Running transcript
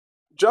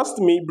Just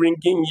me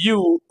bringing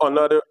you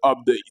another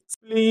update.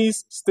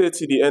 Please stay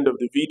to the end of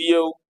the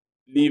video.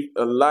 Leave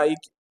a like,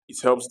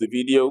 it helps the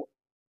video.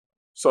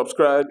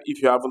 Subscribe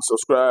if you haven't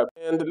subscribed.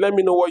 And let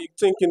me know what you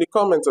think in the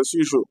comments as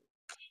usual.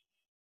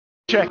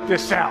 Check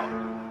this out.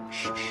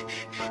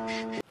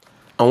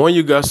 I want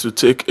you guys to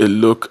take a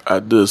look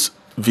at this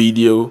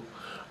video.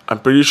 I'm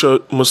pretty sure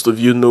most of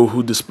you know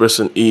who this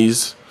person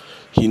is.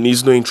 He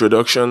needs no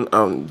introduction,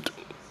 and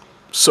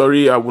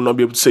sorry I will not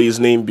be able to say his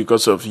name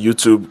because of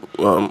YouTube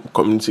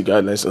community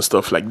guidelines and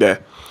stuff like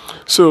that.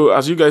 So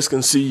as you guys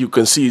can see,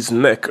 his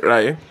neck,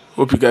 right?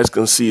 Hope you guys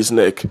can see his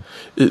neck.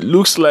 It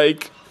looks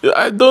like,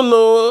 I don't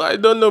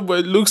know, but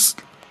it looks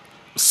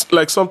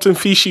like something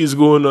fishy is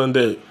going on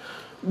there.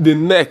 The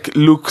neck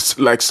looks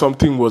like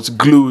something was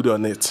glued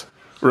on it,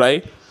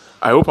 right?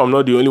 I hope I'm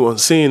not the only one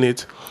seeing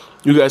it.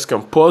 You guys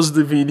can pause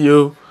the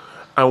video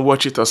and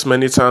watch it as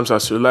many times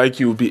as you like.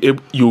 You'll be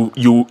able,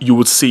 you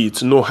would see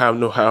it. No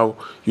how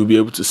you'll be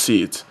able to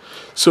see it.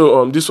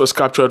 So this was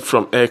captured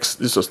from X.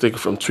 This was taken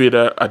from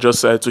Twitter. I just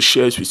decided to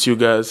share it with you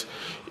guys.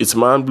 It's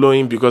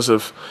mind-blowing because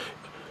of,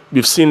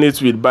 we've seen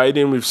it with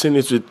Biden, we've seen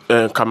it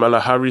with Kamala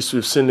Harris,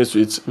 we've seen it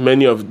with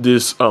many of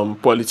these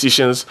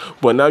politicians,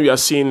 but now we are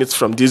seeing it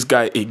from this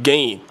guy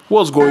again.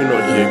 What's going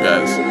on here,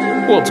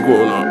 guys? What's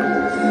going on?